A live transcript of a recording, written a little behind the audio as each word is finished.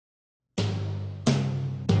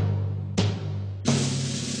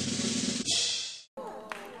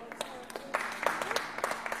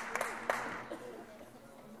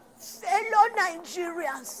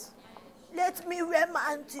Nigerians, let me wear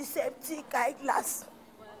my antiseptic eyeglass.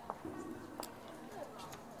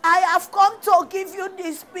 I have come to give you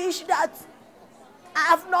the speech that I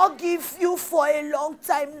have not given you for a long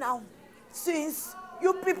time now, since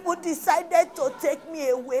you people decided to take me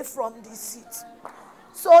away from the seat.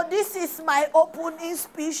 So this is my opening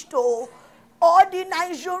speech to all the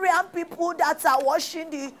Nigerian people that are watching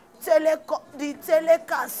the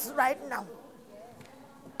telecast right now.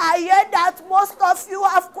 I hear that most of you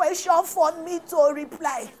have questions for me to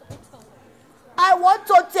reply. I want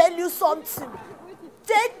to tell you something.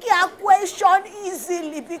 Take your question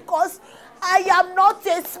easily, because I am not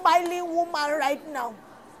a smiling woman right now.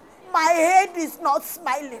 My head is not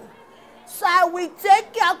smiling. So I will take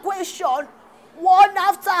your question one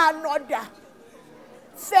after another.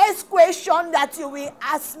 First question that you will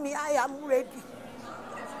ask me, I am ready.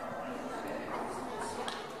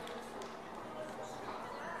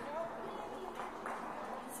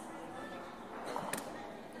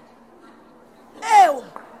 Hey,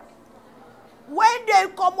 when they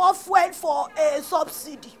come off well for a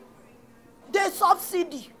subsidy, the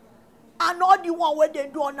subsidy and not the one where they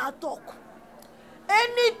do on a talk.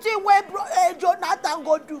 Anything where Jonathan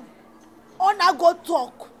go do, on a go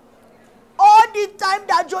talk. All the time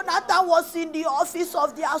that Jonathan was in the office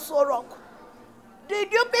of the Aso Rock,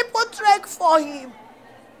 did you people trek for him?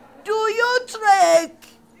 Do you trek?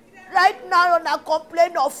 Right now on a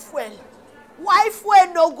complaint of fuel. Why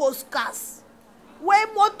fuel no go scarce?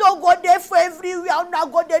 When motor go there for everywhere, now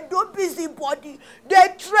go they do busybody.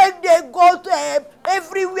 They trek, they go to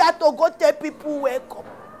everywhere to go tell people welcome.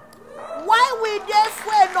 Why will they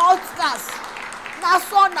fuel not scarce? Now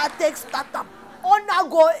so na take start them. Ona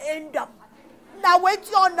go end them. Now wait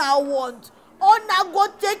on our want. Ona go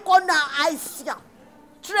take on our ice.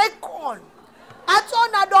 Trek on. At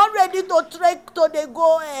ona don't ready to trek to they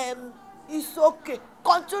go it's okay.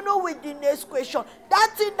 Continue with the next question.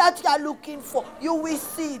 That thing that you are looking for, you will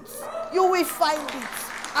see it. You will find it.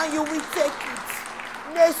 And you will take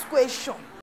it. Next question.